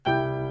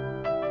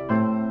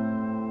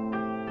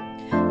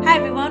Hi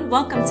everyone,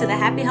 welcome to the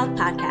Happy Health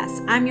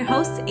Podcast. I'm your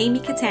host,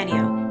 Amy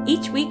Catania.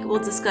 Each week we'll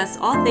discuss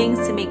all things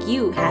to make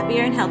you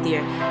happier and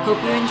healthier.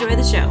 Hope you enjoy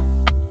the show.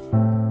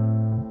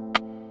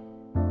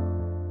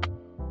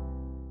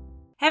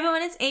 Hey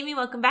everyone, it's Amy.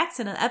 Welcome back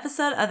to another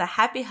episode of the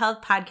Happy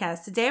Health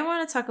Podcast. Today I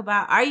want to talk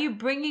about, are you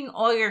bringing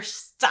all your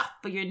stuff,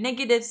 your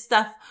negative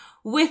stuff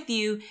with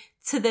you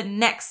to the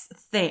next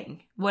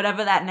thing,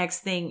 whatever that next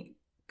thing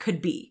could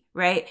be,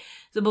 right?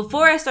 So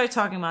before I start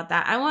talking about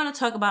that, I want to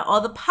talk about all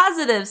the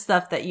positive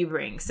stuff that you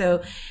bring.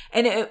 So,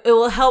 and it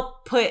will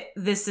help put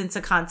this into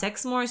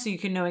context more so you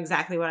can know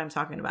exactly what I'm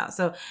talking about.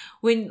 So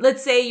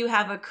let's say you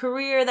have a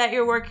career that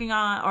you're working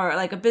on, or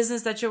like a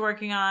business that you're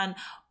working on,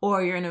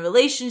 or you're in a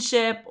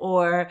relationship,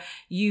 or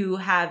you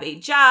have a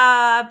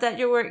job that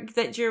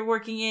you're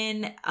working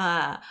in,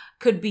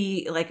 could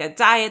be like a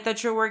diet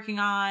that you're working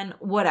on,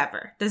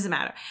 whatever, doesn't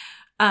matter.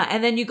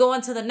 And then you go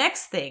on to the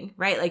next thing,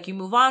 right? Like you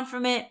move on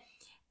from it,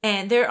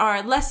 and there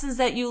are lessons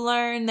that you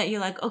learn that you're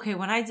like, okay,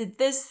 when I did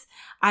this,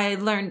 I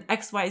learned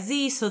X, Y,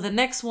 Z. So the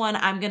next one,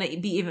 I'm going to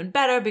be even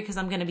better because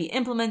I'm going to be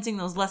implementing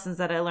those lessons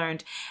that I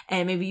learned.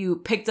 And maybe you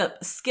picked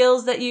up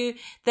skills that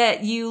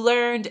you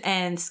learned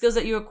and skills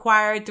that you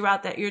acquired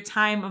throughout your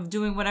time of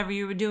doing whatever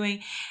you were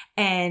doing.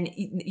 And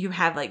you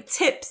have like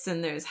tips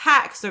and there's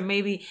hacks, or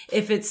maybe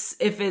if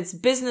it's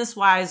business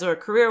wise or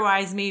career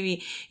wise,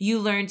 maybe you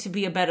learned to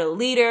be a better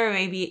leader.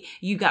 Maybe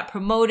you got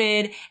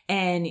promoted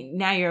and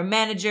now you're a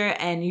manager,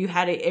 and you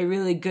had a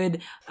really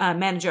good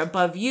manager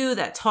above you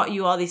that taught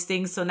you all these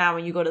things. So now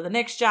when you go to the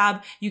next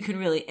job, you can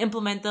really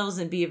implement those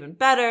and be even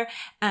better.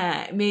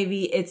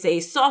 Maybe it's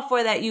a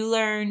software that you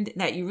learned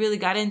that you really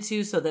got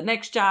into. So the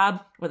next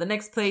job or the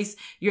next place,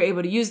 you're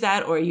able to use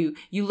that, or you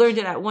learned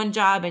it at one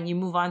job and you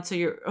move on to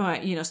your,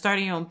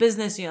 starting your own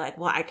business. And you're like,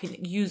 well, I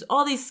can use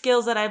all these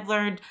skills that I've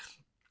learned,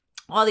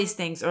 all these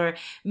things. Or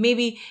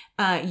maybe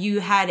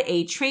you had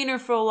a trainer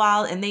for a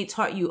while and they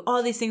taught you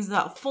all these things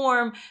about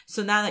form.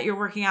 So now that you're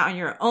working out on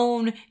your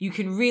own, you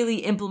can really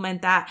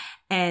implement that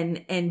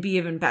and be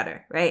even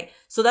better, right?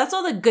 So that's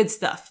all the good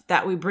stuff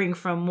that we bring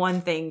from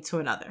one thing to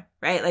another,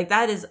 right? Like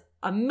that is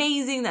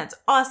amazing. That's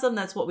awesome.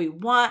 That's what we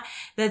want.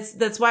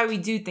 That's why we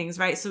do things,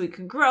 right? So we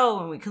can grow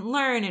and we can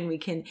learn and we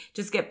can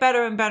just get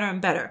better and better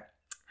and better.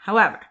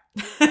 However,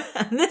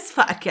 on this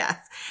podcast,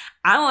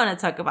 I want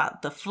to talk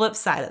about the flip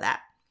side of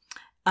that.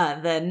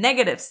 The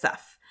negative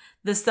stuff,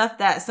 the stuff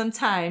that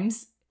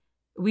sometimes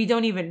we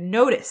don't even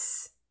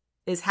notice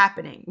is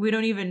happening. We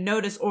don't even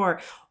notice,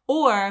 or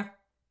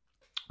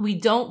we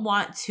don't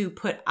want to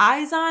put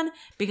eyes on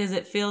because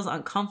it feels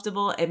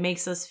uncomfortable. It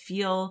makes us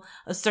feel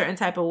a certain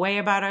type of way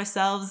about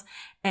ourselves.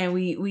 And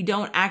we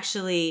don't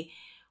actually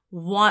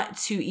want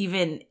to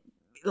even,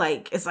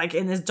 like, it's like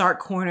in this dark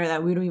corner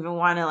that we don't even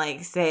want to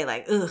like say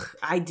like, ugh,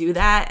 I do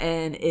that.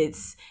 And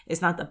it's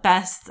not the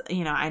best.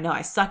 I know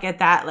I suck at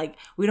that. Like,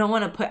 we don't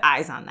want to put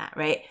eyes on that.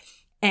 Right.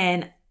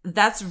 And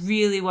that's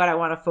really what I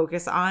want to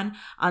focus on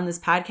this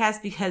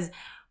podcast, because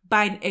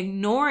by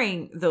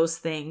ignoring those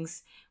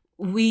things,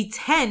 we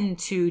tend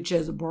to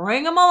just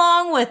bring them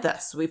along with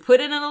us. We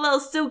put it in a little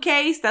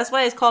suitcase. That's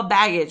why it's called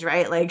baggage,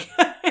 right? Like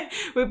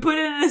we put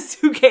it in a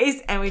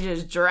suitcase and we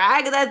just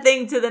drag that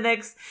thing to the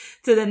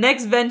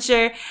next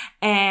venture.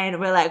 And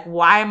we're like,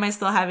 why am I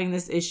still having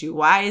this issue?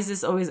 Why is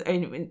this always,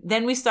 and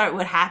then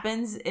what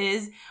happens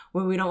is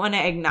when we don't want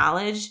to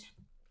acknowledge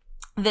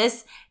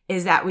this,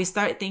 is that we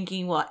start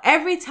thinking, well,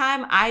 every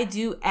time I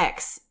do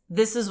X,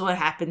 this is what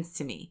happens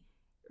to me.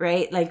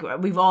 Right? Like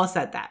we've all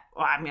said that.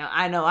 Well, I mean,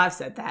 I know I've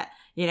said that,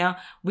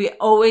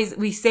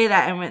 we say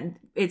that, and when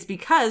it's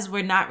because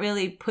we're not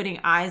really putting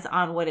eyes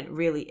on what it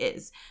really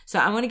is. So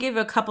I want to give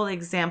you a couple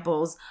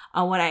examples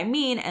on what I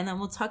mean, and then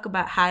we'll talk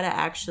about how to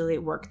actually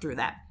work through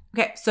that.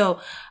 Okay. So,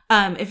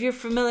 if you're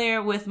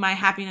familiar with my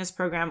happiness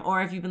program,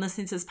 or if you've been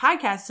listening to this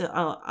podcast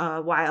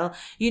a while,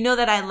 you know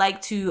that I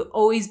like to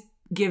always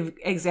give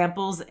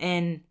examples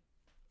in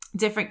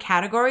different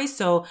categories.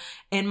 So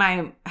in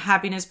my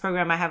happiness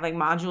program, I have like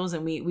modules,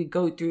 and we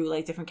go through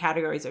like different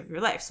categories of your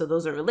life. So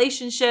those are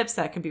relationships.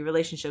 That could be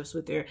relationships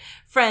with your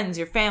friends,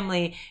 your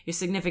family, your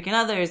significant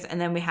others.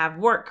 And then we have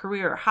work,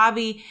 career, or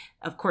hobby.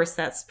 Of course,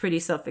 that's pretty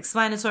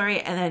self-explanatory.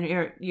 And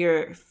then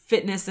your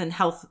fitness and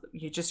health,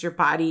 just your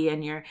body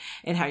and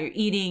how you're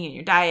eating and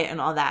your diet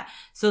and all that.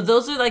 So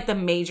those are like the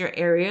major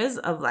areas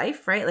of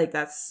life, right? Like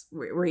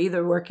we're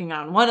either working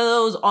on one of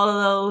those, all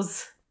of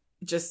those,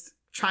 just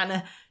trying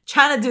to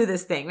do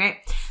this thing, right?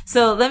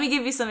 So let me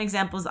give you some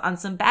examples on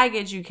some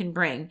baggage you can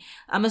bring.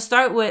 I'm going to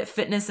start with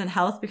fitness and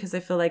health, because I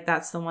feel like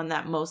that's the one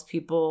that most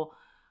people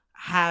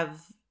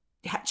have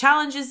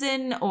challenges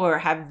in, or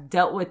have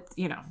dealt with,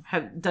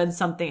 have done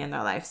something in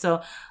their life.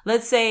 So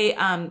let's say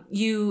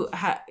you've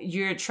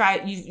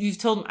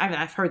told, I mean,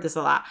 I've heard this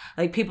a lot.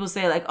 Like people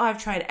say like, oh,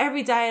 I've tried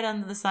every diet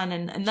under the sun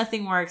and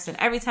nothing works. And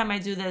every time I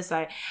do this,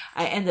 I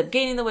end up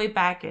gaining the weight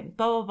back and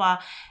blah, blah,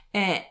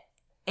 blah.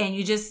 And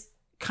you just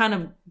kind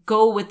of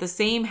go with the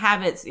same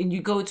habits and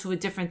you go to a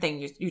different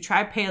thing. You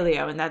try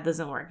paleo and that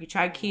doesn't work. You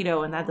try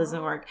keto and that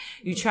doesn't work.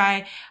 You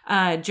try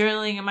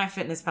journaling in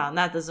MyFitnessPal and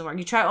that doesn't work.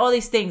 You try all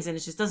these things and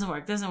it just doesn't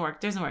work.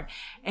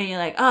 And you're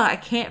like, oh, I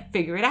can't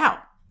figure it out.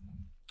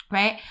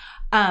 Right?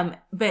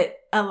 But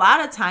a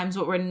lot of times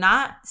what we're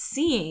not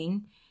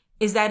seeing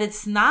is that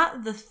it's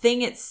not the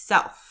thing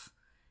itself.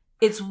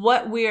 It's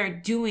what we are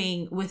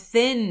doing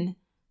within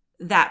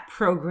that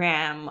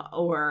program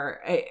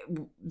or,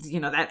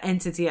 that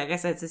entity, I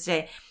guess that's to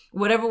say,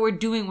 whatever we're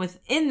doing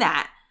within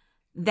that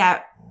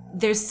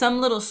there's some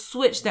little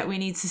switch that we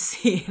need to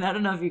see. And I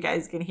don't know if you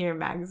guys can hear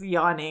Max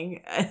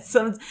yawning.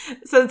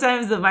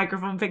 Sometimes the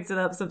microphone picks it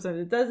up, sometimes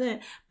it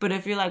doesn't. But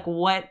if you're like,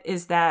 what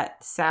is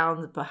that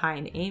sound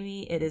behind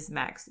Amy? It is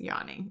Max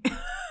yawning.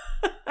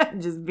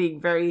 Just being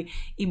very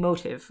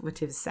emotive with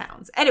his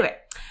sounds. Anyway,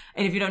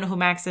 and if you don't know who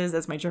Max is,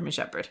 that's my German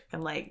Shepherd.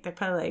 I'm like, they're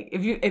probably like,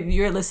 if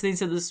you're listening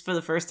to this for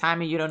the first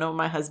time and you don't know what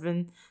my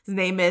husband's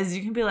name is,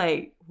 you can be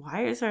like,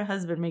 why is her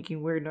husband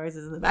making weird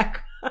noises in the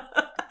background?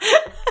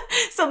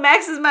 So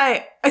Max is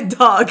my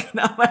dog,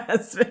 not my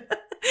husband.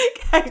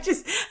 I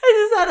just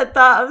had a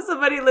thought of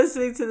somebody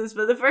listening to this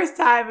for the first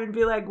time and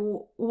be like,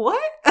 what? Why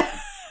did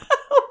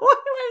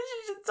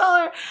you just tell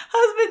her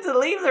husband to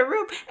leave the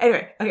room?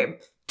 Anyway, okay,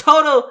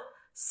 total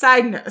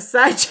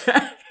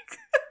sidetrack.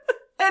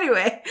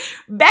 Anyway,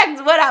 back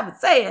to what I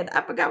was saying.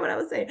 I forgot what I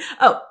was saying.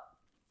 Oh,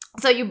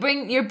 so you're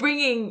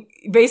bringing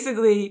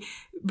the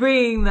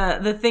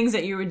things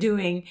that you were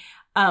doing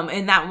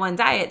in that one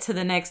diet to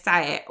the next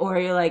diet. Or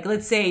you're like,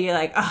 let's say you're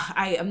like, oh,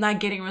 I'm not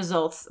getting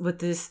results with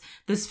this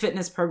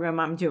fitness program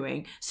I'm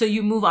doing. So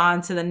you move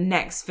on to the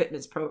next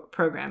fitness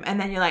program. And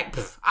then you're like,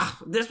 this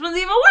one's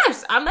even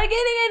worse. I'm not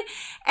getting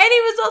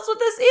any results with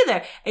this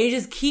either. And you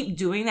just keep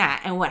doing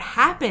that. And what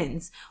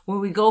happens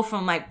when we go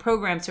from like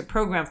program to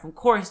program, from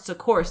course to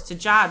course, to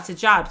job to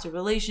job, to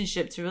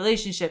relationship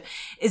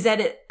is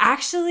that it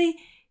actually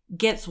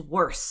gets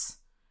worse.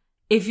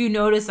 If you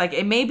notice, like,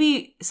 it may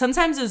be,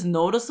 sometimes it's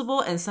noticeable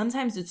and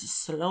sometimes it's a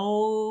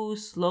slow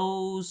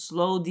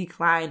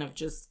decline of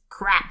just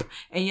crap.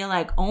 And you're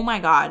like, oh my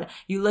God.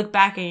 You look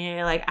back and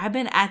you're like, I've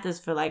been at this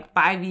for like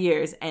 5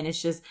 years and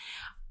it's just,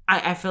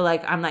 I feel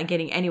like I'm not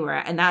getting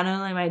anywhere. And not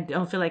only I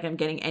don't feel like I'm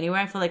getting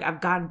anywhere, I feel like I've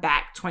gone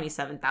back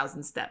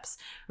 27,000 steps,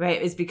 right?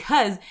 It's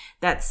because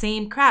that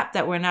same crap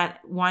that we're not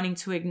wanting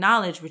to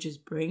acknowledge, which is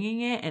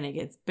bringing it and it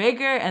gets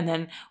bigger. And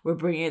then we're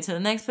bringing it to the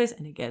next place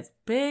and it gets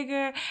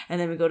bigger.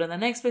 And then we go to the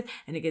next place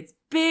and it gets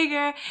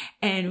bigger.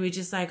 And we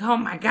just like, oh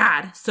my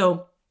God.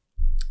 So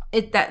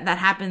that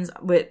happens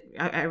with,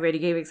 I already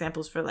gave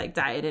examples for like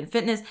diet and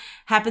fitness,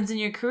 happens in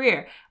your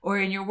career or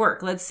in your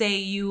work. Let's say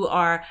you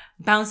are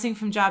bouncing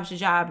from job to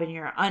job and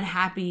you're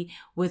unhappy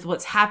with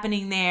what's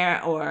happening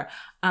there, or,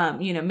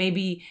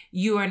 maybe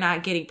you are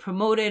not getting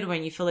promoted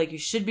when you feel like you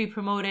should be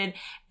promoted.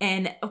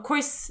 And of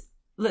course,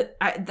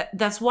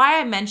 that's why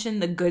I mentioned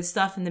the good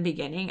stuff in the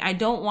beginning. I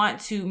don't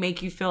want to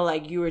make you feel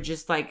like you are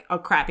just like a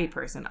crappy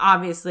person.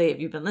 Obviously, if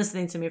you've been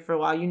listening to me for a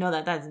while, you know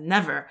that that's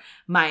never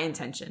my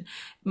intention.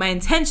 My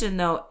intention,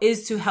 though,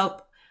 is to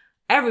help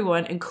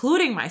everyone,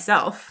 including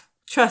myself.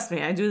 Trust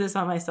me, I do this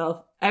on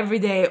myself every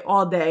day,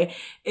 all day,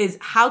 is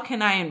how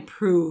can I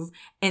improve?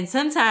 And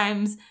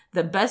sometimes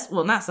I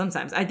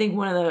think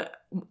one of the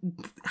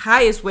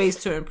highest ways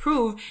to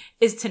improve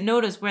is to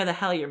notice where the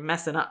hell you're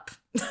messing up.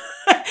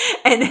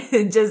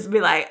 And just be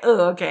like,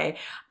 oh, okay,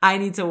 I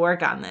need to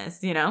work on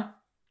this,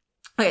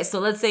 Okay, so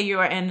let's say you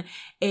are in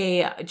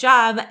a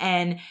job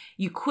and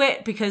you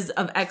quit because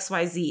of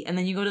XYZ, and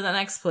then you go to the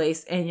next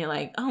place and you're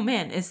like, oh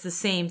man, it's the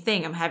same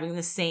thing. I'm having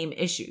the same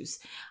issues.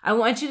 I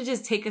want you to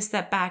just take a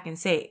step back and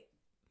say,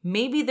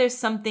 maybe there's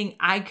something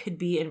I could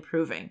be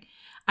improving.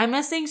 I'm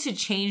not saying to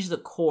change the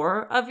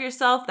core of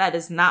yourself. That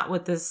is not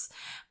what this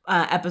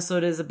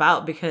episode is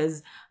about,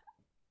 because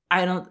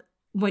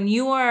when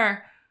you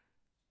are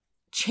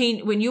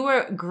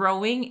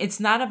growing, it's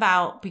not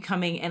about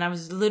becoming, and I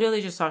was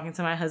literally just talking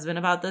to my husband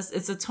about this.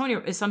 It's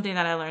something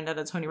that I learned at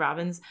a Tony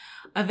Robbins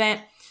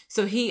event.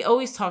 So he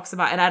always talks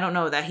about, and I don't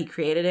know that he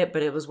created it,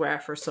 but it was where I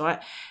first saw it.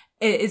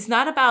 It's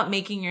not about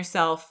making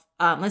yourself,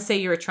 let's say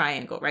you're a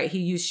triangle, right? He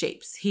used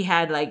shapes. He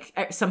had like,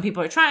 some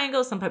people are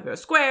triangles, some people are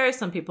squares,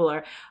 some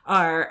people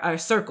are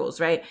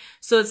circles, right?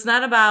 So it's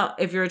not about,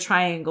 if you're a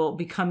triangle,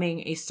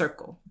 becoming a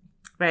circle,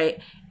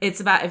 right? It's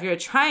about, if you're a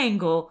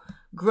triangle,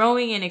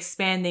 growing and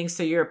expanding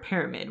so you're a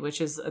pyramid,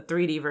 which is a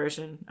 3D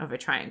version of a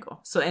triangle.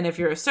 So, and if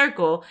you're a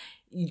circle,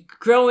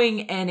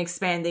 growing and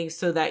expanding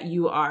so that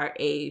you are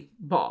a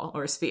ball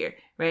or a sphere,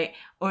 right?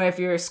 Or if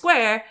you're a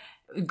square,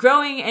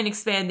 growing and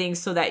expanding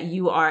so that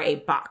you are a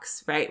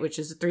box, right? Which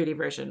is a 3D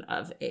version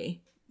of a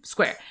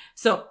square.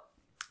 So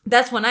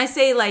that's when I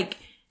say like,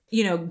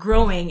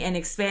 growing and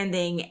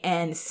expanding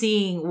and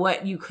seeing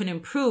what you could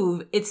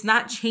improve. It's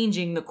not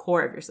changing the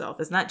core of yourself.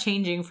 It's not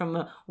changing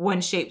from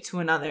one shape to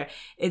another.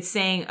 It's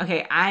saying,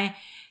 okay, I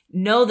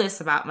know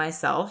this about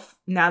myself.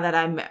 Now that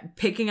I'm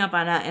picking up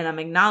on it and I'm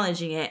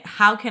acknowledging it,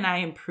 how can I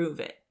improve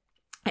it?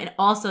 And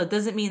also, it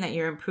doesn't mean that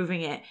you're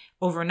improving it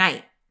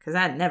overnight, because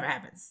that never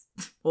happens.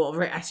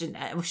 Well, I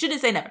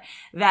shouldn't say never.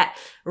 That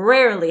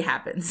rarely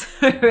happens,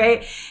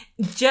 right?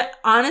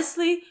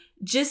 Honestly,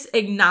 just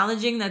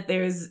acknowledging that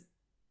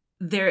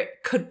there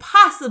could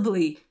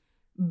possibly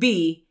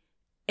be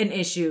an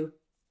issue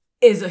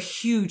is a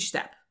huge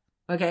step,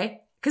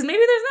 okay? Because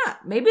maybe there's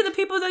not. Maybe the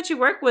people that you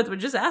work with were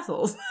just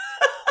assholes.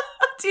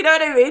 Do you know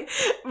what I mean?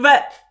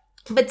 But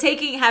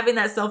having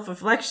that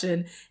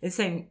self-reflection and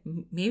saying,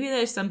 maybe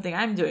there's something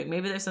I'm doing.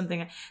 Maybe there's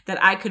something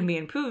that I could be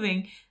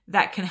improving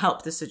that can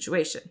help the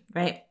situation,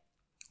 right?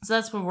 So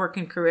that's for work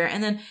and career.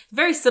 And then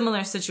very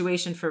similar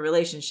situation for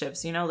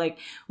relationships. Like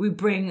we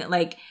bring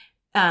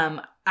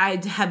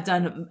I have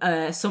done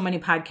so many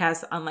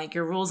podcasts on like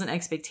your rules and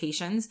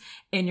expectations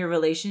in your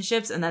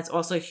relationships. And that's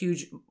also a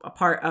huge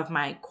part of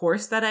my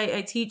course that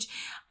I teach.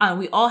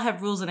 We all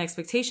have rules and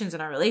expectations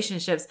in our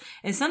relationships.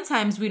 And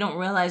sometimes we don't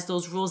realize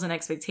those rules and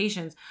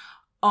expectations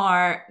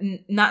are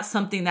not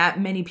something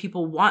that many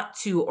people want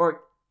to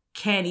or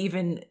can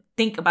even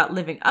think about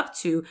living up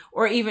to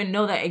or even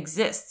know that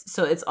exists.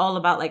 So it's all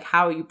about like,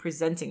 how are you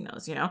presenting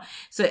those,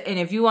 So, and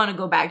if you want to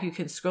go back, you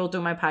can scroll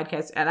through my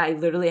podcast and I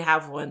literally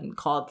have one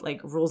called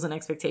like Rules and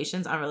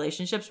Expectations on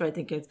Relationships, where I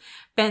think it's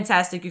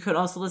fantastic. You could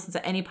also listen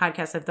to any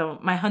podcast I've done.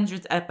 My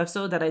 100th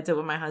episode that I did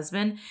with my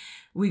husband,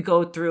 we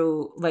go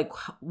through like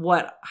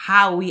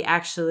how we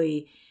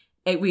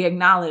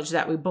acknowledge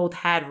that we both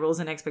had rules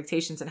and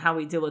expectations and how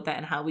we deal with that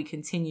and how we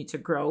continue to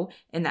grow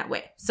in that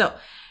way. So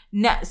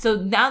now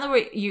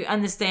that you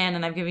understand,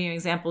 and I've given you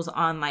examples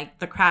on like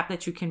the crap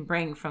that you can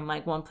bring from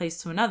like one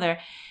place to another,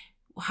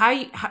 so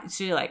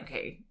you're like,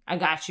 okay, I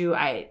got you.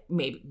 I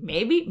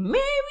maybe,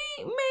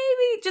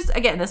 just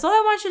again, that's all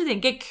I want you to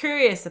think. Get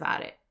curious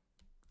about it.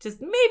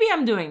 Just maybe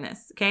I'm doing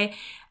this. Okay.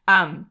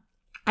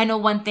 I know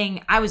one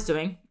thing I was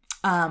doing,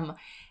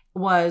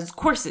 was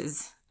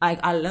courses. Like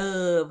I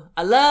love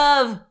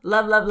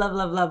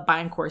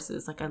buying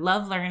courses. Like I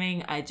love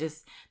learning.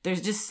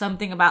 There's just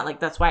something about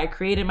like, that's why I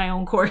created my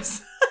own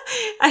course.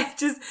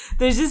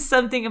 There's just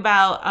something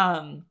about,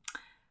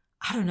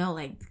 I don't know,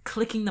 like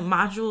clicking the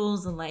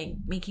modules and like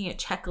making a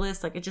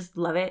checklist. Like I just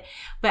love it.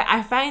 But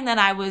I find that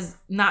I was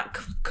not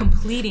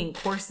completing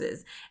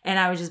courses and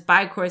I would just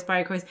buy a course.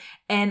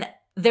 And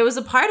there was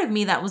a part of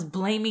me that was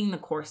blaming the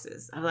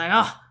courses. I was like,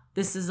 oh,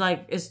 this is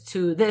like, it's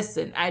to this.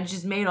 And I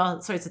just made all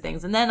sorts of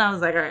things. And then I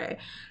was like, all right,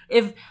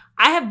 if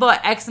I have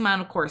bought X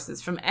amount of courses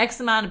from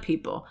X amount of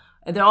people,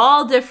 and they're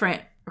all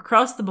different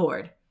across the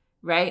board,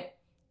 right?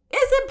 Is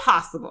it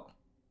possible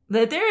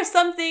that there is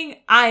something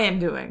I am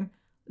doing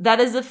that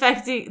is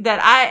affecting,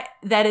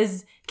 that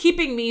is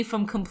keeping me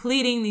from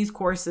completing these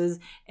courses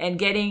and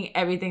getting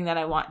everything that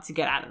I want to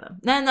get out of them?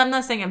 And I'm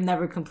not saying I've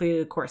never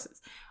completed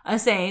courses. I'm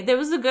saying there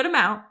was a good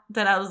amount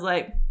that I was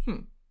like,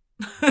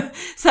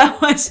 So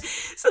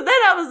then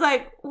I was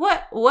like,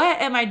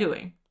 what am I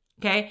doing?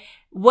 Okay.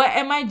 What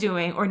am I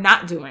doing or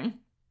not doing?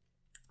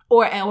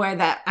 Or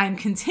that I'm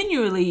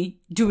continually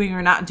doing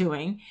or not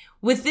doing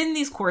within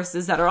these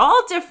courses that are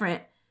all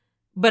different,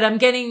 but I'm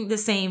getting the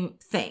same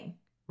thing,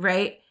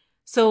 right?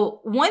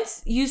 So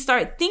once you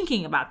start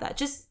thinking about that,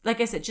 just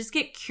like I said, just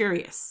get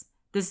curious.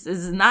 This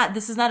is not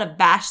a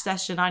bash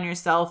session on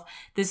yourself.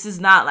 This is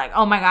not like,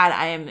 oh my God,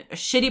 I am a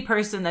shitty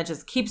person that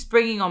just keeps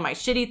bringing all my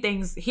shitty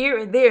things here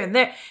and there and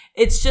there.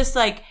 It's just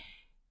like,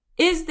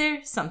 is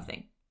there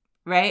something,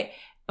 right?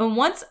 And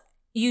once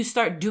you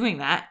start doing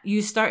that,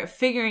 you start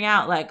figuring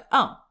out like,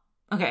 oh,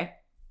 okay,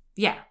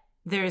 yeah,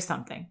 there is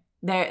something.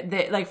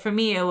 There, like for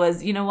me, it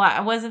was, you know what?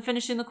 I wasn't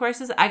finishing the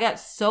courses. I got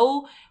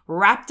so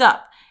wrapped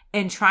up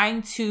in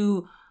trying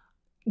to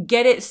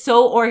get it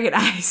so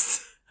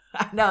organized.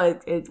 I know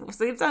it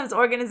sometimes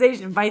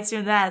organization bites you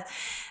in the ass,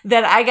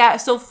 that I got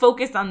so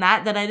focused on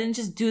that I didn't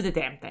just do the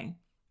damn thing.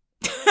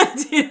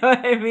 Do you know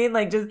what I mean?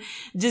 Like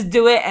just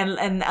do it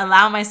and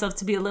allow myself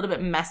to be a little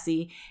bit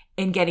messy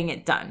in getting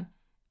it done.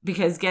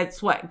 Because guess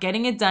what?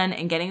 Getting it done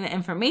and getting the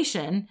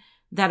information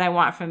that I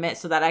want from it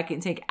so that I can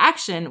take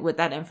action with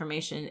that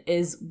information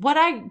is what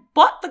I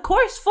bought the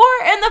course for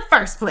in the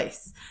first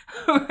place,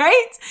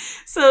 right?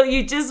 So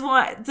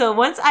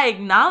once I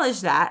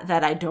acknowledge that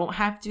I don't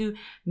have to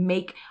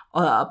make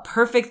a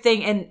perfect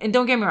thing, and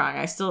don't get me wrong,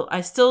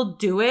 I still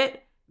do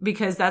it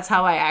because that's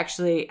how I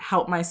actually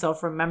help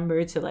myself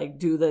remember to like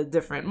do the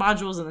different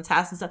modules and the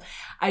tasks and stuff.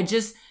 I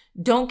just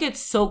don't get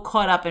so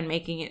caught up in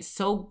making it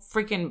so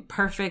freaking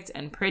perfect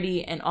and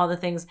pretty and all the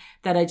things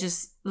that I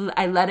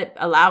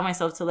allow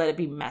myself to let it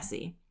be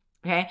messy.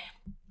 Okay.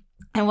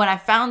 And what I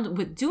found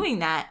with doing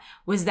that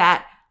was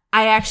that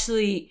I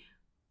actually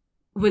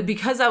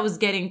because I was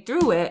getting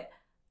through it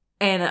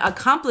and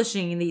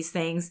accomplishing these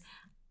things,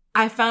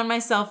 I found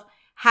myself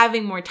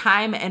having more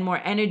time and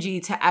more energy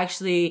to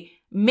actually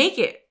make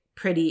it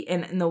pretty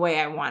in the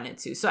way I wanted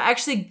to. So I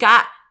actually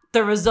got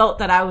the result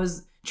that I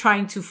was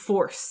trying to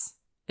force,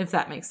 if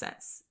that makes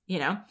sense,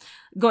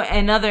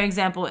 Another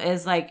example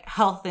is like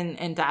health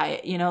and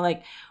diet,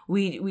 like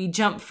we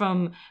jump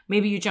from,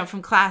 maybe you jump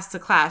from class to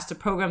class, to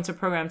program,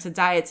 to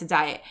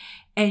diet,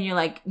 and you're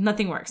like,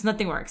 nothing works.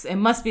 It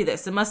must be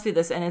this.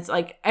 And it's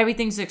like,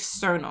 everything's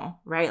external,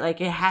 right?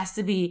 Like it has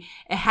to be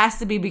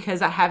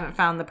because I haven't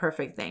found the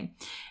perfect thing.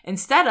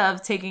 Instead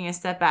of taking a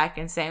step back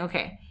and saying,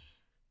 okay,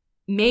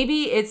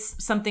 maybe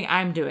it's something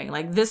I'm doing.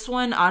 Like this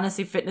one,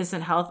 honestly, fitness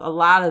and health, a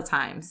lot of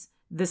times,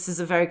 this is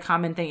a very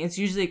common thing. It's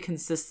usually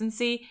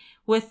consistency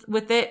with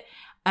it.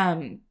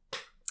 And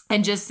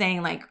just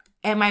saying like,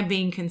 am I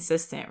being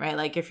consistent, right?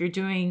 Like if you're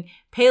doing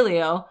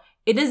paleo,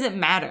 it doesn't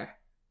matter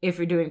if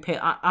you're doing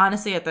paleo.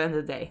 Honestly, at the end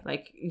of the day,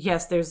 like,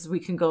 yes, we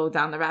can go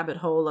down the rabbit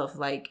hole of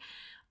like,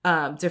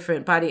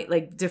 different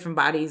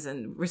bodies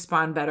and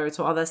respond better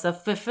to all that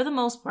stuff. But for the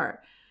most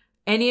part,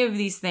 any of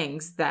these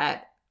things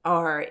that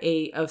are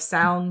a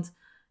sound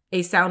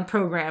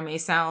program, a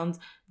sound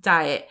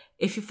diet,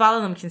 if you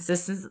follow them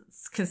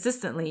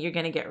consistently, you're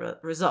going to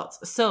get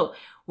results. So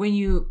when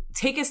you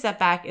take a step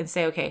back and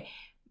say, okay,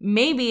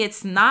 maybe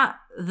it's not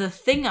the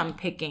thing I'm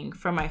picking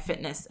for my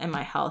fitness and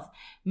my health.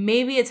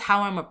 Maybe it's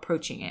how I'm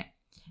approaching it.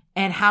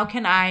 And how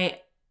can I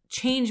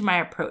change my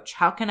approach?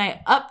 How can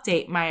I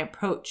update my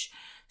approach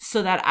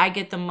so that I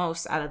get the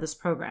most out of this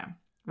program,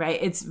 right?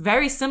 It's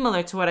very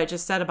similar to what I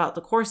just said about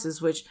the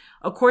courses, which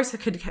a course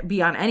could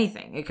be on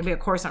anything. It could be a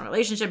course on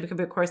relationship. It could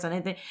be a course on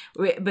anything.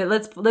 But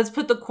let's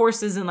put the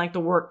courses in like the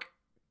work,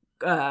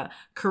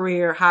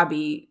 career,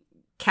 hobby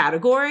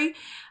category.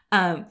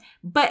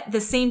 But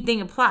the same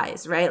thing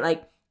applies, right?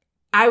 Like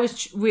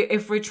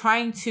if we're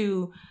trying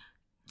to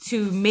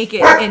make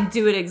it and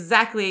do it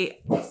exactly,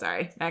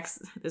 sorry,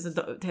 next,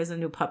 there's a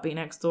new puppy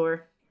next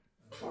door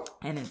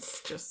and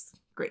it's just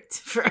great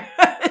for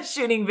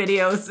shooting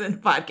videos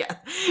and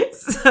podcasts.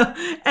 So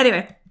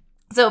anyway,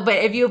 but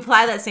if you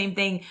apply that same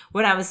thing,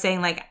 what I was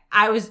saying, like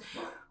I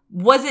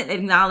wasn't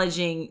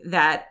acknowledging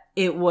that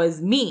it was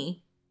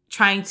me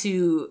trying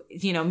to,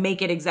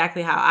 make it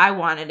exactly how I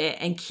wanted it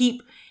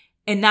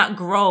and not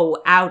grow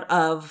out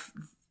of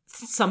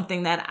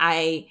something that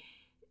I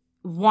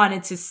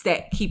wanted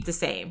to keep the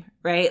same,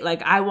 right?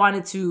 Like I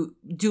wanted to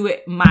do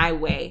it my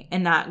way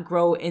and not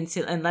grow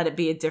into and let it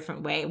be a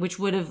different way, which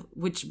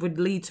would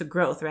lead to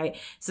growth, right?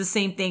 It's the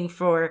same thing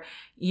for,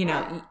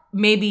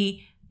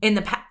 maybe in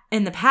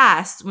the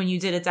past when you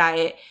did a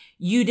diet,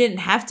 you didn't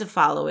have to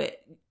follow it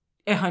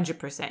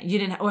 100%. You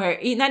didn't, or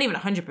not even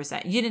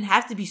 100%. You didn't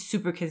have to be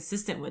super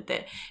consistent with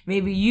it.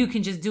 Maybe you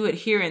can just do it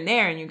here and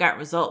there and you got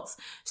results.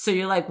 So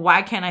you're like,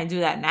 why can't I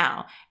do that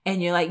now?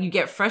 And you're like, you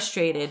get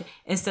frustrated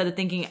instead of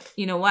thinking,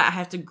 you know what, I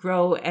have to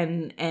grow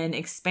and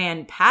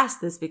expand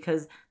past this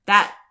because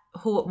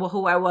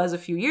who I was a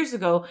few years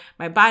ago,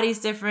 my body's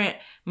different.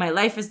 My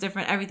life is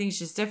different. Everything's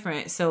just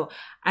different. So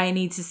I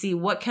need to see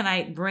what can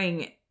I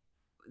bring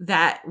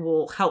that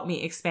will help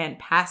me expand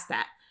past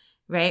that,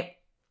 right?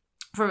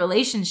 For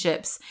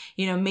relationships,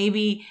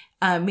 maybe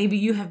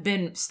you have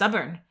been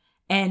stubborn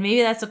and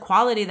maybe that's a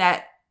quality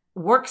that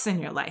works in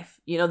your life.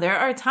 There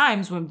are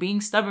times when being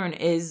stubborn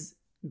is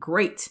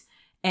great.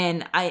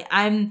 And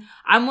I'm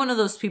one of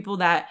those people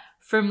that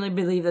firmly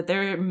believe that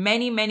there are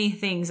many, many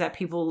things that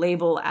people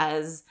label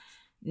as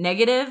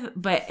negative,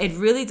 but it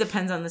really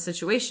depends on the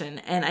situation.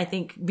 And I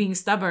think being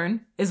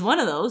stubborn is one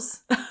of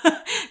those,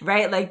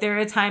 right? Like there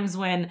are times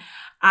when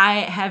I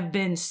have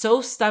been so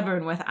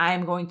stubborn with I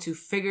am going to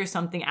figure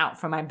something out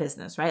for my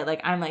business, right?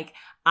 Like I'm like,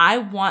 I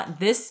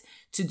want this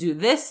to do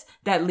this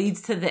that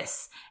leads to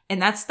this.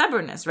 And that's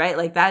stubbornness, right?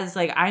 Like that is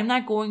like, I'm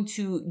not going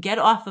to get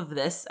off of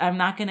this. I'm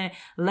not going to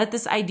let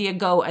this idea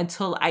go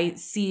until I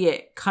see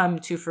it come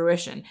to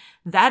fruition.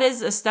 That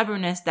is a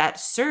stubbornness that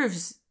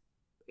serves,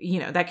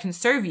 that can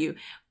serve you.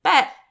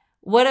 But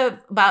what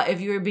about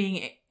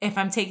if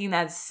I'm taking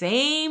that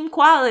same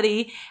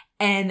quality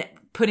and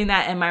putting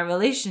that in my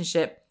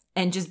relationship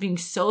and just being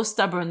so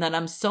stubborn that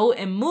I'm so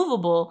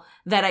immovable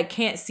that I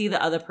can't see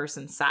the other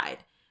person's side,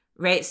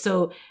 right?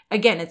 So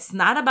again, it's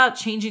not about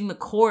changing the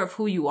core of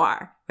who you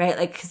are, right?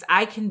 Like, cause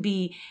I can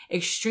be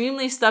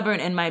extremely stubborn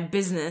in my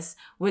business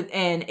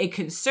and it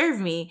can serve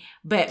me,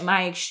 but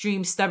my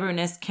extreme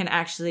stubbornness can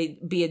actually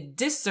be a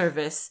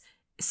disservice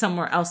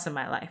somewhere else in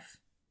my life,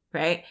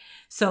 right?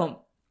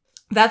 So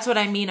that's what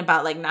I mean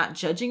about like not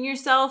judging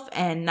yourself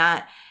and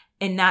not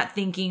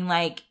thinking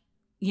like,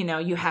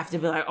 you have to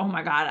be like, oh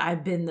my God,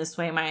 I've been this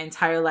way my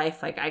entire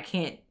life. Like I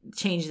can't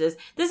change this.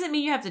 Doesn't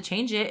mean you have to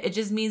change it. It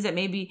just means that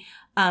maybe,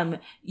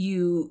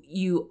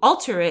 you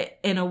alter it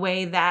in a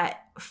way that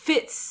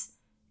fits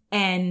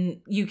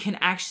and you can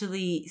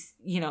actually,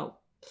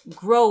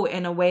 grow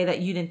in a way that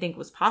you didn't think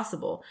was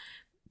possible.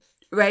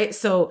 Right.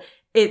 So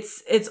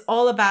it's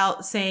all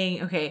about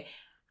saying, okay,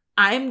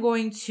 I'm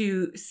going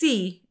to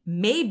see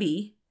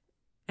maybe,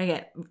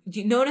 again,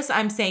 you notice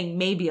I'm saying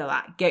maybe a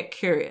lot. Get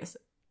curious.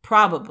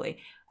 Probably.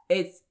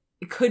 It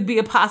could be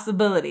a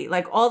possibility,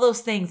 like all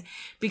those things.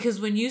 Because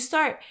when you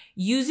start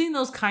using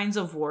those kinds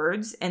of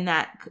words and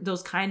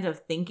those kinds of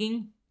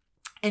thinking,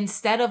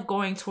 instead of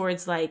going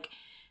towards like,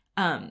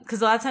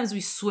 because a lot of times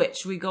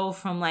we go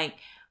from like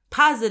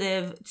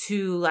positive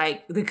to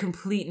like the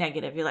complete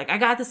negative. You're like, I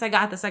got this.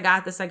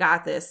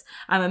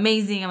 I'm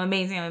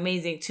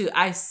amazing. To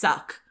I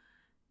suck.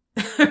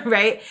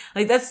 right?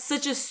 Like that's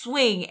such a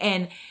swing.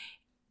 And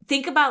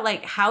think about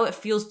like how it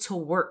feels to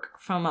work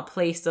from a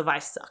place of I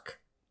suck,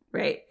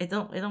 right? It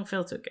don't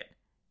feel too good.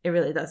 It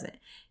really doesn't.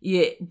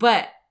 Yeah.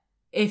 But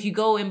if you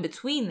go in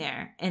between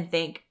there and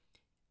think,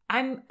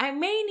 I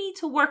may need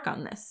to work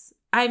on this.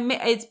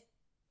 It's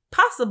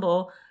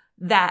possible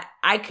that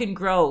I can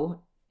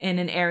grow in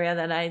an area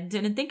that I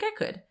didn't think I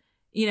could.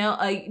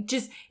 Like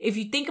just if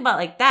you think about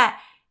like that,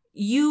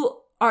 you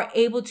are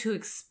able to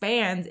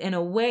expand in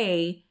a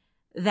way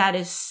that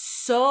is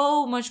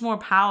so much more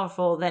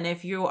powerful than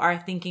if you are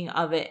thinking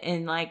of it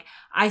in like,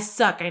 I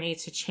suck, I need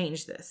to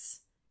change this.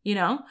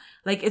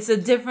 Like it's a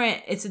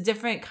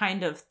different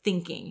kind of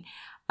thinking.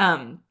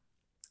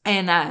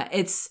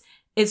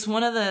 It's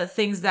one of the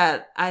things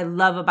that I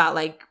love about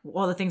like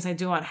all the things I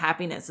do on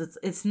happiness.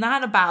 It's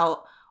not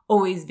about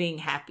always being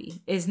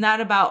happy. It's not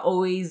about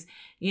always,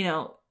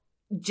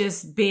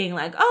 just being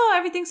like, oh,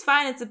 everything's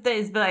fine. It's a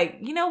thing. But like,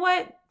 you know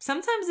what?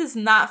 Sometimes it's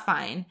not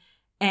fine,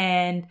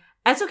 and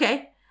that's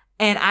okay.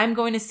 And I'm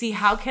going to see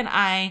how can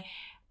I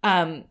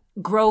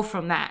grow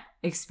from that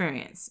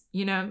experience.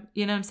 You know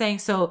what I'm saying?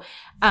 So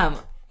when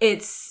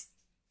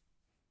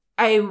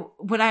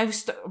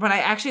I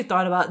actually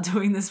thought about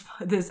doing this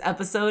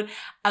episode,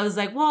 I was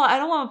like, well, I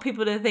don't want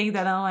people to think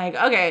that I'm like,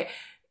 okay,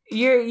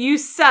 you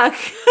suck.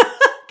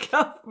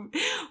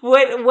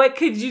 What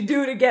could you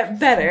do to get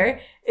better?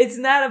 It's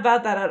not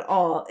about that at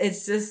all.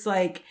 It's just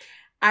like,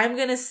 I'm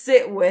going to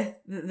sit with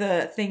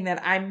the thing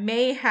that I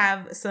may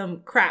have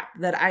some crap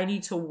that I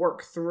need to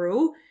work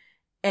through.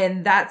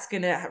 And that's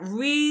going to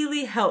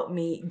really help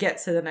me get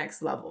to the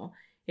next level.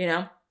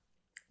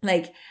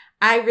 Like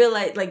I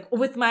realized like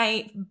with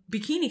my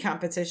bikini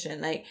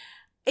competition, like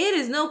it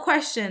is no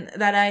question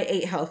that I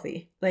ate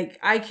healthy. Like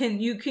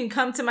you can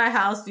come to my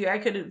house. I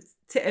could have,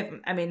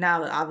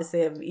 now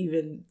obviously I've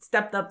even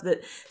stepped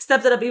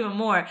it up even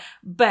more.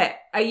 But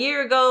a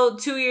year ago,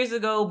 2 years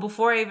ago,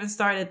 before I even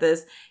started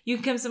this, you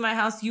come to my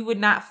house, you would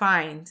not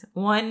find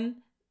one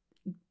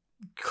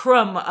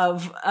crumb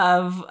of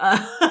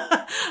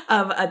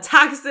a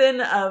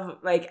toxin of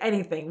like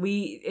anything.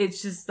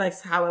 It's just like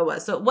how it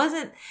was. So it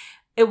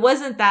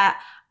wasn't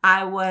that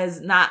I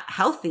was not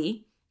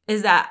healthy,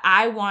 is that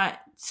I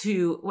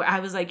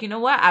was like, you know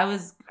what? I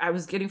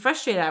was getting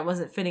frustrated. I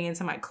wasn't fitting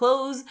into my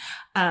clothes.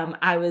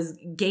 I was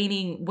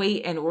gaining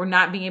weight or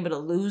not being able to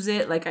lose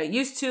it like I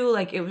used to.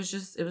 Like it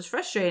was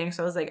frustrating.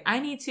 So I was like,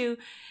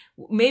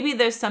 maybe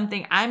there's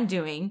something I'm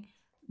doing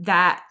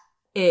that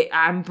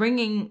I'm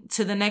bringing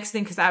to the next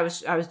thing. Cause I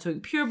was doing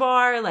Pure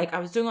Barre, like I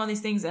was doing all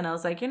these things, and I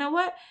was like, you know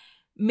what?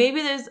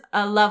 Maybe there's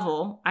a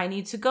level I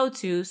need to go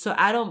to so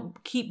I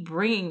don't keep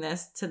bringing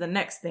this to the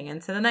next thing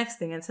and to the next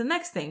thing and to the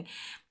next thing.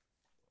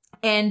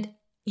 And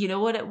you know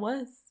what it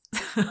was?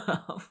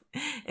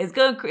 It's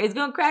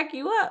gonna crack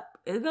you up.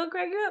 It's gonna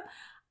crack you up.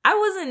 I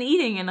wasn't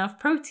eating enough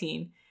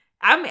protein.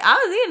 I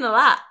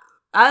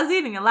was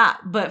eating a lot,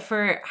 but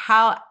for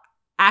how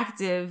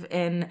active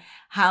and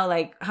how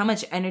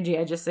much energy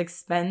I just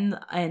expend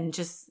and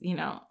just,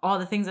 all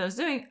the things I was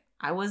doing,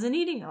 I wasn't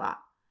eating a lot.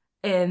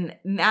 And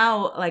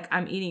now like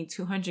I'm eating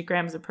 200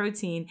 grams of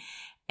protein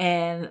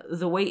and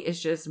the weight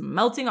is just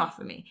melting off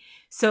of me.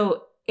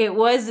 So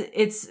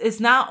it's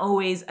not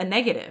always a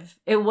negative.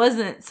 It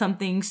wasn't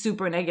something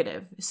super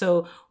negative.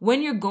 So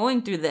when you're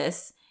going through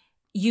this,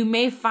 you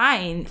may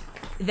find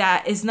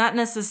that it's not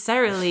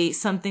necessarily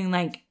something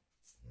like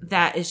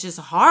that is just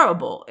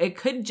horrible. It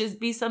could just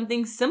be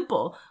something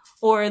simple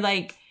or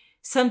like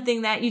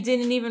something that you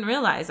didn't even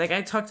realize. Like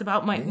I talked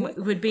about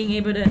with being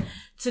able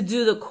to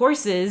do the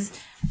courses.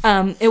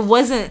 It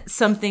wasn't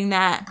something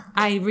that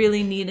I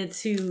really needed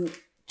to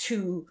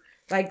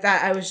like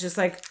that. I was just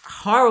like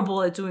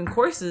horrible at doing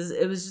courses.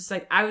 It was just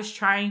like I was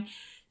trying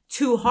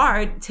too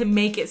hard to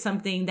make it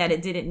something that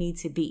it didn't need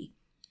to be,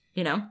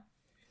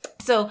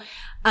 So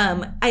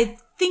I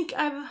think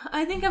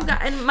I've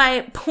gotten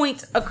my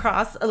point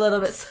across a little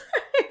bit. Sorry,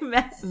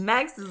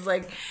 Max is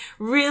like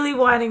really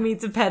wanting me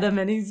to pet him,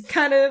 and he's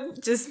kind of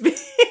just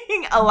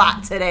being a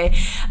lot today.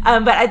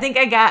 But I think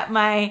I got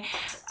my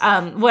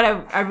what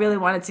I really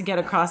wanted to get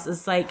across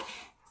is like,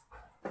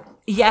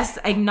 yes,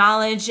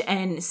 acknowledge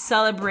and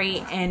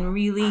celebrate and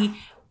really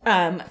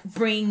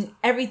bring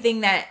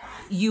everything that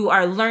you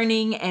are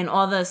learning and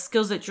all the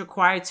skills that you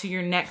acquire to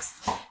your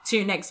next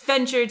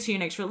venture, to your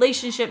next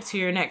relationship, to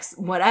your next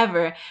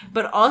whatever.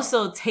 But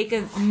also take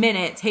a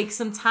minute, take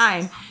some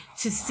time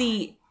to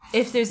see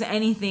if there's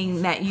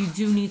anything that you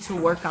do need to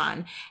work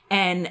on.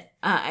 And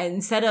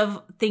instead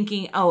of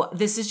thinking, oh,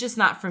 this is just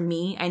not for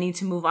me, I need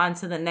to move on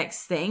to the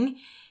next thing.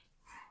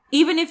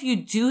 Even if you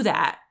do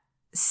that,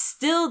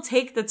 still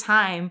take the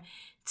time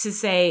to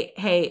say,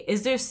 hey,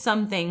 is there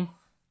something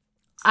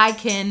I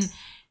can,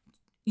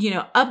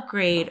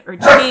 upgrade or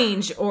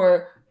change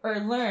or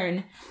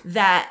learn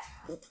that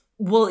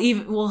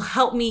will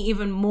help me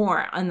even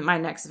more on my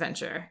next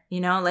venture?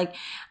 Like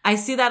I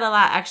see that a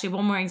lot. Actually,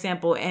 one more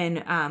example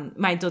in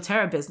my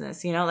doTERRA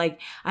business.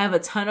 Like I have a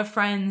ton of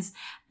friends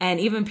and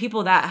even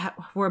people that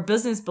were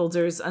business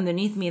builders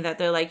underneath me that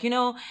they're like,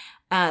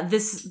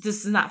 this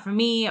is not for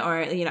me,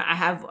 or, you know, I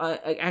have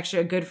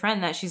actually a good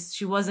friend that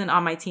she wasn't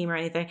on my team or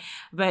anything,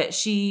 but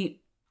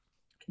she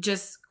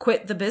just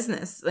quit the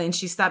business and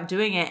she stopped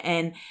doing it.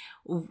 And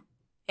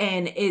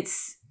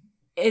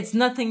it's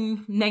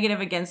nothing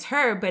negative against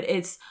her, but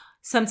it's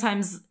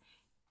sometimes,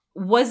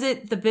 was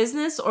it the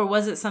business or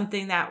was it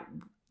something that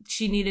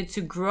she needed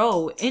to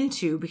grow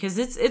into? Because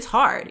it's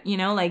hard, you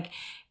know, like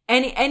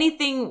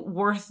anything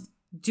worth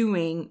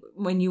doing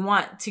when you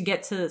want to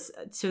get to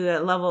the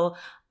level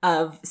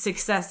of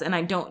success. And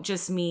I don't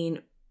just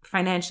mean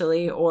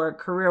financially or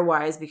career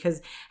wise,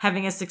 because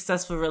having a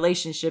successful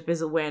relationship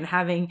is a win.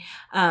 Having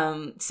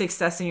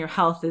success in your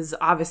health is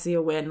obviously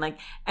a win, like,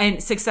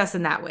 and success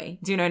in that way.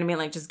 Do you know what I mean?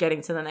 Like just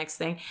getting to the next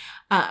thing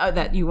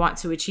that you want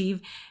to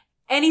achieve.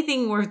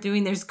 Anything worth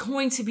doing, there's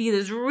going to be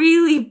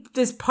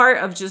this part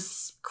of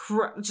just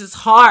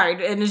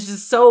hard, and it's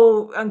just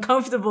so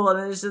uncomfortable,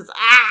 and it's just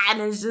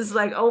and it's just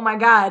like, oh my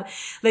God,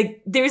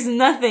 like there's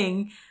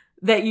nothing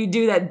that you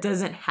do that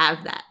doesn't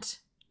have that,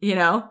 you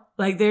know?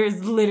 Like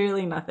there's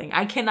literally nothing.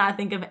 I cannot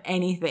think of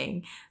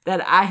anything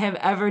that I have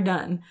ever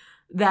done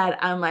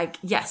that I'm like,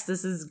 yes,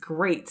 this is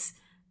great.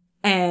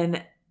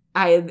 And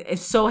I am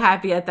so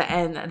happy at the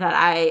end that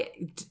I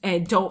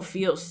don't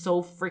feel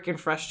so freaking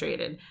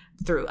frustrated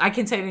through. I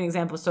can tell you an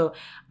example. So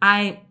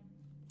I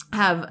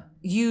have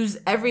used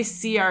every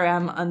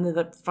CRM under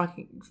the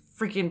fucking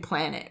freaking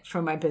planet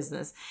for my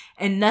business,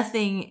 and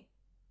nothing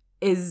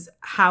is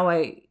how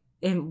I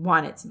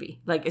want it to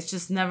be. Like, it's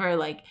just never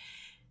like,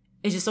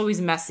 it's just always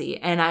messy.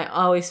 And I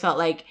always felt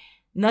like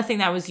nothing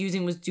that I was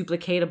using was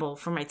duplicatable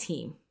for my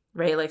team,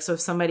 right? Like, so if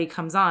somebody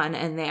comes on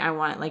and I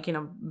want, like, you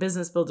know,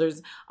 business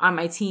builders on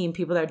my team,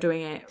 people that are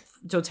doing it,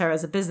 doTERRA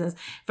as a business,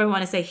 if I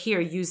want to say, here,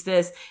 use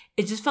this,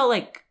 it just felt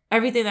like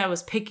everything that I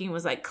was picking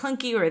was like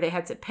clunky, or they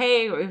had to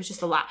pay, or it was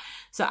just a lot.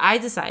 So I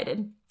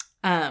decided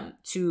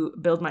to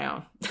build my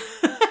own.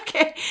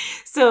 Okay.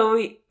 So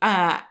we,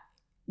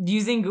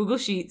 using Google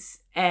Sheets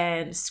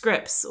and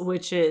scripts,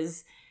 which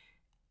is,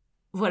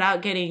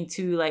 without getting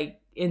too like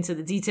into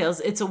the details,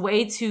 it's a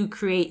way to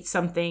create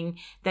something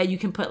that you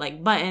can put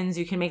like buttons.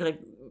 You can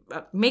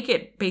make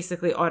it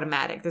basically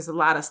automatic. There's a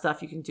lot of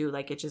stuff you can do.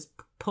 Like, it just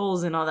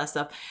pulls and all that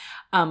stuff.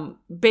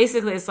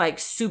 Basically it's like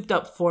souped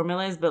up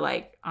formulas, but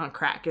like on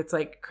crack. It's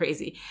like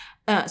crazy.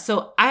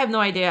 So I have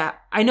no idea.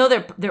 I know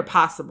they're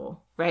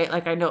possible, right?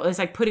 Like, I know it's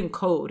like putting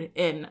code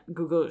in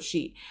Google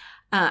Sheet.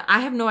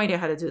 I have no idea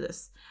how to do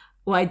this.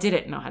 Well, I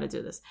didn't know how to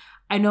do this.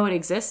 I know it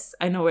exists.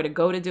 I know where to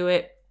go to do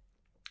it.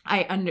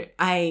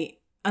 I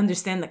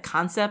understand the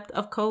concept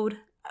of code,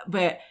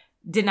 but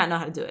did not know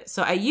how to do it.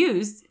 So I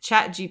used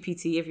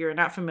ChatGPT. If you're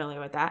not familiar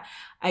with that,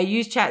 I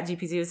used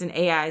ChatGPT. It was an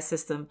AI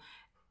system,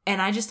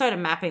 and I just started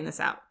mapping this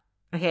out.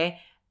 Okay.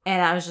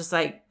 And I was just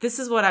like, this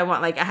is what I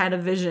want. Like, I had a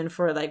vision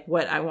for like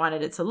what I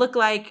wanted it to look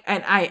like.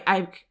 And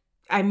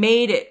I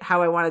made it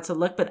how I wanted it to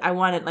look, but I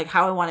wanted like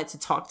how I wanted to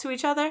talk to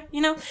each other,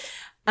 you know?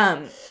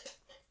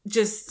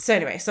 So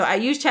anyway, so I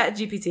used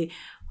ChatGPT.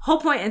 Whole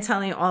point in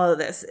telling you all of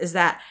this is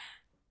that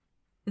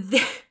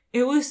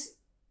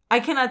I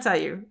cannot tell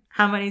you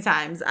how many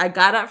times I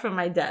got up from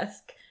my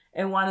desk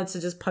and wanted to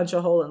just punch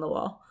a hole in the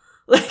wall.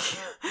 Like,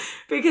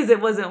 because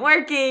it wasn't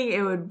working,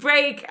 it would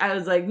break. I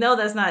was like, no,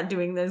 that's not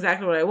doing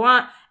exactly what I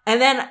want. And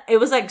then it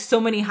was like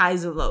so many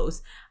highs and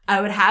lows.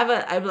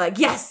 I'd be like,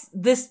 yes,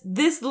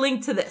 this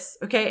link to this.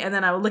 Okay. And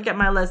then I would look at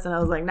my list and I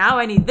was like, now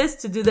I need this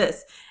to do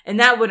this. And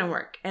that wouldn't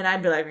work. And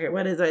I'd be like, okay,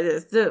 what is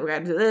this? We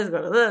gotta do this.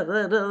 Blah, blah,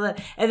 blah, blah, blah.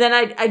 And then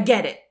I'd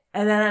get it.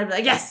 And then I'd be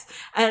like, yes.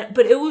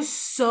 But it was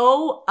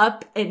so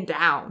up and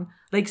down,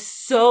 like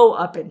so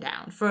up and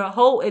down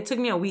it took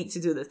me a week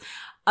to do this.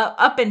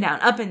 Up and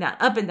down, up and down,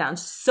 up and down.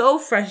 So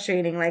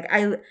frustrating. Like,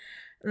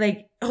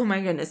 oh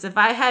my goodness. If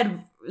I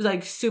had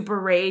like super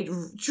rage,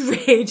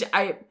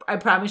 I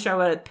promise you I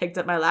would have picked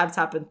up my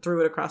laptop and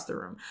threw it across the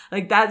room.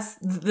 Like, that's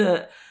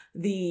the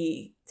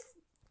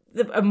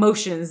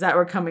emotions that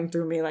were coming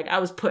through me. Like, I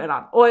was putting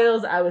on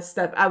oils. I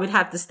would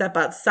have to step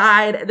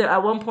outside.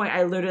 At one point,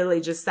 I literally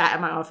just sat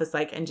in my office,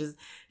 like, and just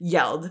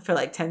yelled for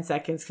like 10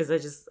 seconds. Cause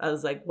I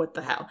was like, what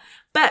the hell?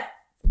 But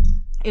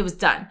it was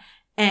done.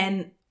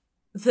 And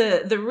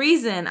the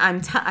reason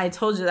I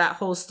told you that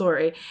whole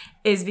story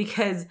is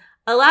because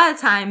a lot of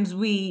times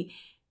we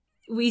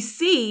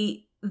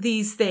see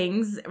these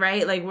things,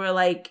 right? Like, we're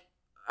like,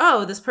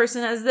 oh, this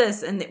person has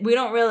this. And we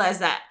don't realize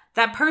that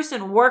that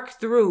person worked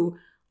through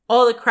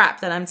all the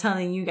crap that I'm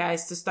telling you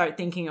guys to start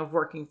thinking of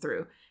working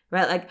through,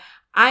 right? Like,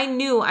 I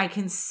knew I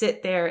can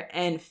sit there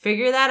and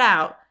figure that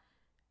out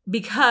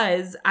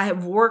because I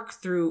have worked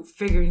through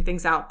figuring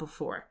things out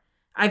before.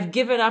 I've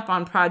given up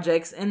on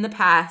projects in the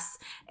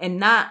past and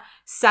not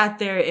sat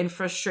there in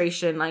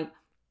frustration. Like,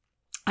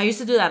 I used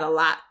to do that a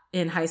lot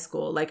in high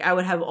school. Like, I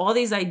would have all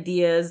these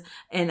ideas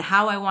and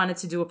how I wanted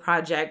to do a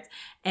project.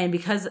 And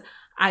because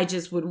I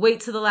just would wait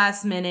to the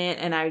last minute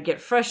and I would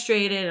get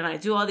frustrated and I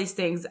do all these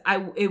things.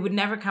 It would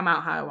never come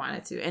out how I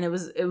wanted to. And it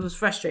was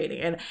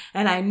frustrating.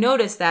 And I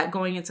noticed that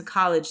going into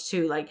college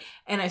too, like,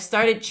 and I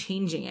started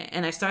changing it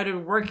and I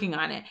started working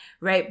on it.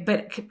 Right.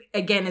 But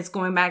again, it's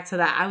going back to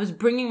that. I was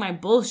bringing my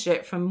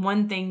bullshit from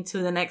one thing to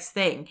the next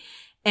thing.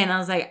 And I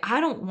was like, I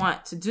don't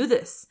want to do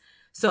this.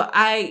 So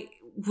I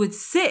would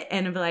sit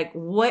and be like,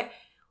 what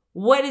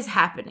is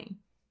happening?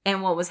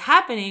 And what was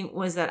happening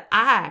was that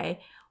I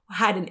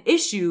had an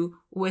issue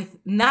with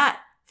not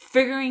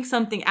figuring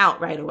something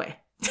out right away.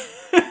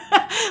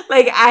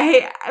 Like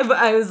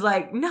I was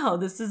like, no,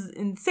 this is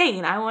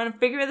insane. I want to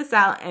figure this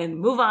out and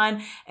move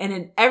on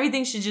and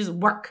everything should just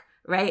work,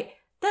 right?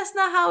 That's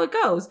not how it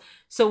goes.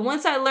 So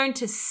once I learned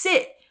to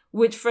sit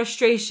with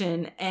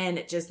frustration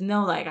and just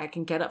know, like, I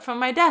can get up from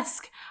my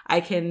desk. I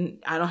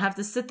don't have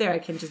to sit there. I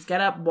can just get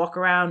up, walk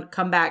around,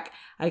 come back.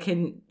 I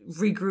can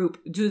regroup,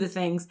 do the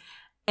things.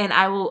 And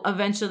I will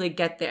eventually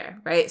get there,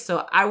 right?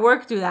 So I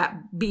work through that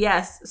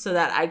BS so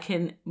that I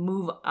can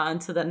move on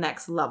to the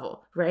next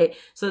level, right?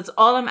 So it's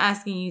all I'm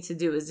asking you to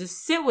do is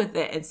just sit with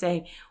it and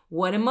say,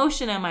 what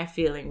emotion am I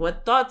feeling?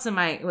 What thoughts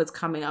what's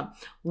coming up?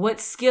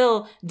 What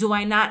skill do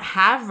I not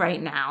have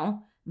right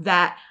now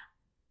that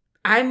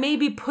I may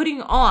be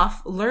putting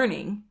off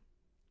learning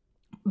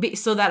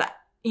so that,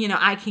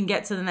 I can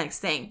get to the next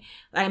thing?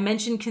 I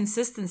mentioned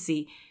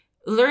consistency.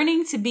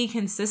 Learning to be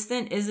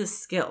consistent is a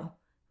skill.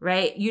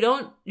 Right? You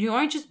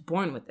aren't just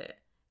born with it.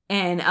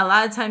 And a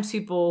lot of times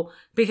people,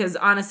 because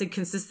honestly,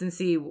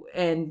 consistency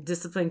and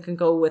discipline can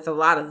go with a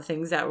lot of the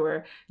things that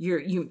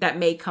that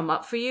may come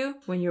up for you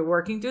when you're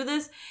working through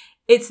this.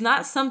 It's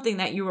not something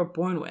that you were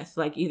born with.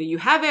 Like either you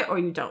have it or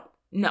you don't.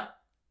 No.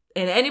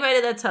 And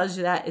anybody that tells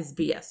you that is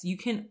BS. You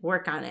can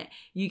work on it.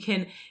 You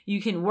can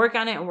work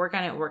on it and work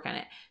on it and work on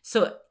it.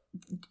 So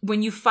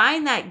when you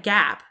find that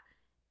gap,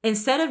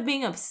 instead of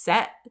being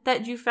upset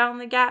that you found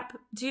the gap,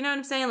 do you know what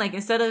I'm saying? Like,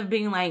 instead of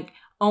being like,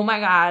 oh my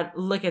God,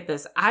 look at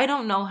this. I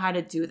don't know how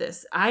to do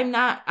this.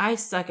 I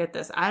suck at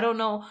this. I don't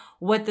know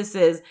what this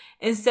is.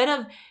 Instead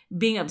of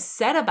being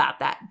upset about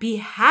that, be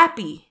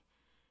happy,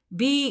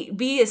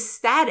 be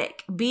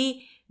ecstatic,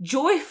 be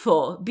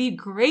joyful, be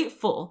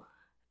grateful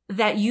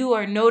that you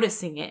are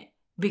noticing it.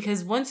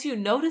 Because once you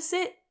notice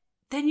it,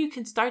 then you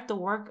can start the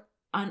work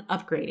on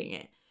upgrading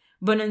it.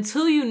 But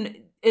until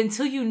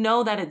you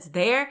know that it's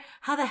there,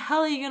 how the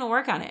hell are you going to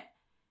work on it?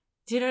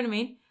 Do you know what I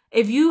mean?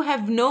 If you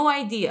have no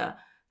idea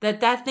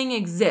that thing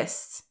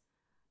exists,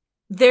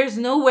 there's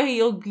no way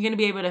you're going to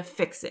be able to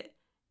fix it.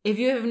 If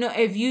you know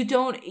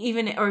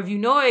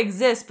it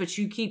exists, but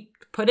you keep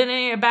putting it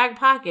in your back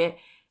pocket,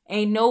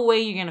 ain't no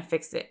way you're going to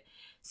fix it.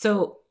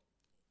 So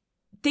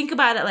think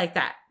about it like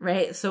that,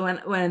 right? So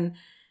and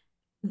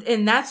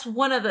that's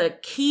one of the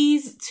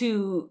keys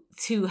to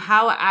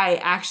how I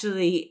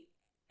actually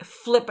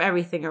flip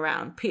everything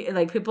around.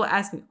 Like, people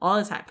ask me all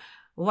the time,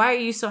 why are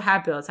you so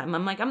happy all the time?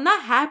 I'm like, I'm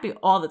not happy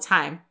all the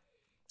time.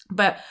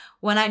 But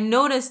when I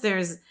notice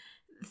there's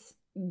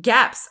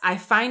gaps, I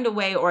find a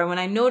way, or when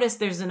I notice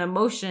there's an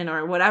emotion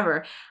or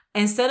whatever,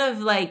 instead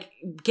of like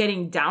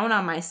getting down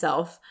on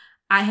myself,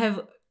 I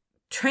have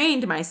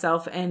trained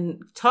myself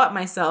and taught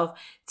myself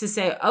to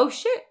say, oh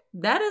shit,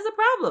 that is a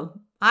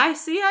problem. I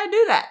see I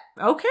do that.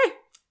 Okay.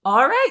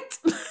 All right.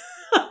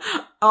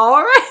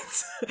 All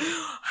right.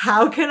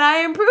 How can I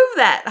improve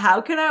that?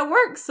 How can I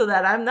work so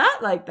that I'm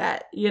not like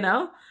that?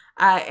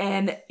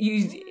 And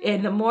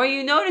the more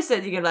you notice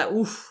it, you get like,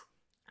 oof,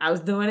 I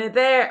was doing it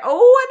there.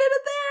 Oh, I did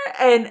it there.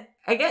 And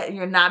again,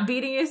 you're not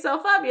beating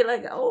yourself up. You're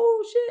like,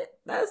 oh shit,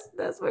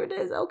 that's where it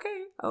is.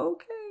 Okay.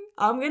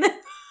 I'm gonna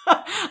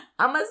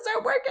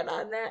start working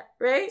on that.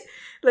 Right?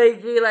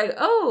 Like, you're like,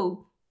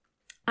 oh,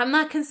 I'm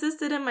not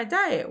consistent in my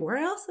diet. Where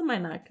else am I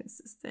not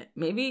consistent?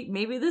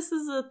 Maybe this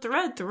is a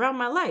thread throughout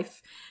my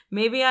life.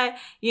 Maybe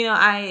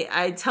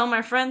I tell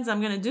my friends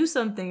I'm going to do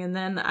something and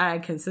then I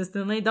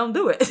consistently don't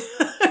do it.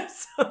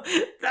 So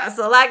that's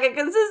a lack of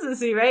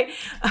consistency, right?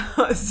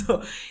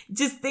 So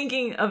just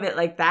thinking of it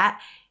like that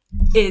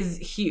is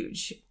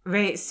huge,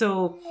 right?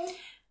 So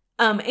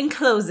in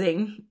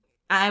closing,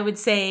 I would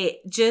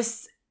say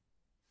just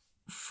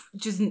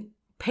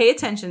pay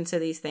attention to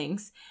these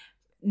things.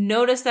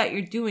 Notice that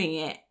you're doing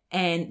it,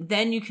 and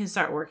then you can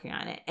start working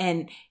on it.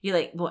 And you're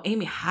like, well,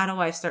 Amy, how do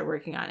I start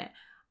working on it?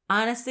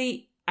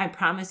 Honestly, I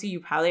promise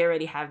you probably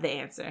already have the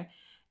answer.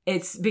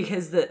 It's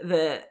because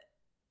the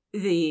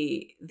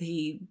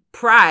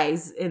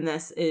prize in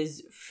this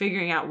is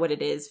figuring out what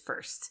it is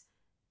first.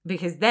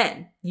 Because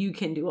then you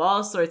can do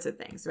all sorts of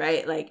things,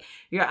 right? Like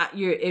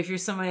if you're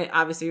somebody,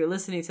 obviously you're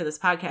listening to this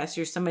podcast,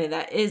 you're somebody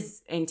that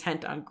is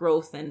intent on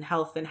growth and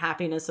health and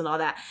happiness and all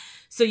that.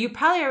 So you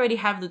probably already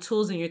have the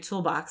tools in your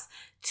toolbox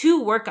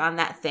to work on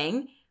that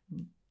thing.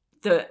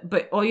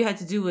 But all you had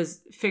to do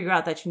was figure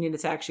out that you needed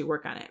to actually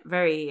work on it.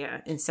 Very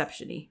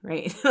Inception-y,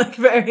 right? Like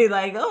very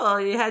like, oh,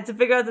 you had to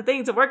figure out the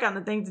thing to work on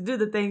the thing to do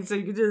the thing so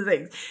you could do the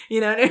things.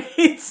 You know what I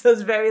mean? So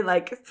it's very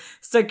like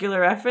circular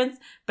reference.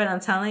 But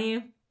I'm telling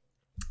you,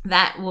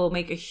 that will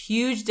make a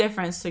huge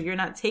difference. So you're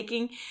not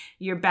taking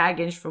your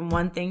baggage from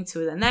one thing to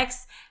the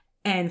next.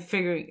 and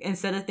figuring,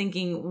 instead of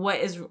thinking what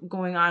is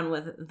going on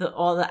with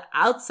all the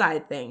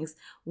outside things,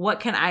 what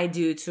can I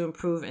do to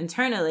improve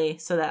internally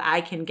so that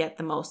I can get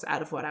the most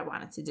out of what I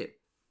wanted to do?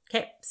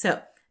 Okay, so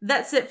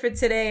that's it for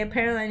today.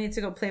 Apparently I need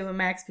to go play with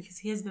Max because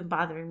he has been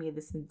bothering me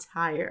this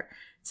entire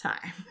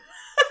time.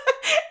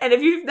 And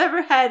if you've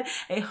never had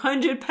a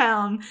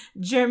 100-pound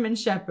German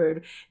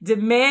Shepherd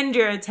demand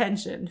your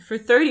attention for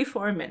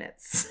 34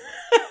 minutes,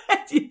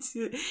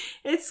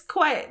 it's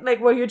quite like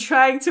when you're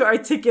trying to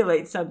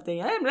articulate something.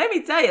 Let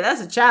me tell you,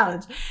 that's a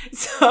challenge.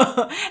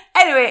 So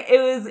anyway,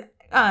 it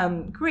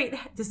was great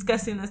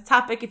discussing this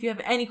topic. If you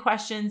have any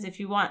questions, if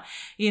you want,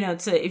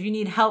 if you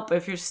need help,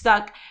 if you're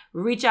stuck,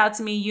 reach out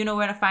to me. You know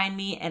where to find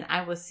me, and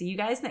I will see you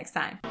guys next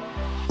time.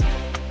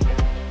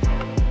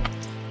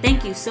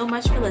 Thank you so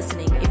much for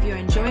listening. If you're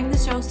enjoying the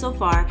show so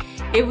far,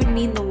 it would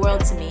mean the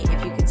world to me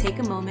if you could take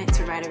a moment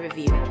to write a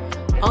review.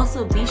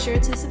 Also, be sure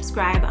to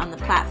subscribe on the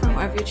platform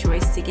of your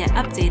choice to get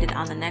updated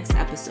on the next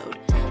episode.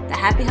 The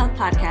Happy Health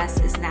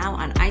Podcast is now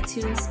on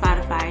iTunes,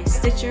 Spotify,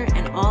 Stitcher,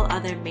 and all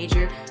other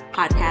major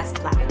podcast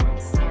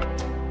platforms.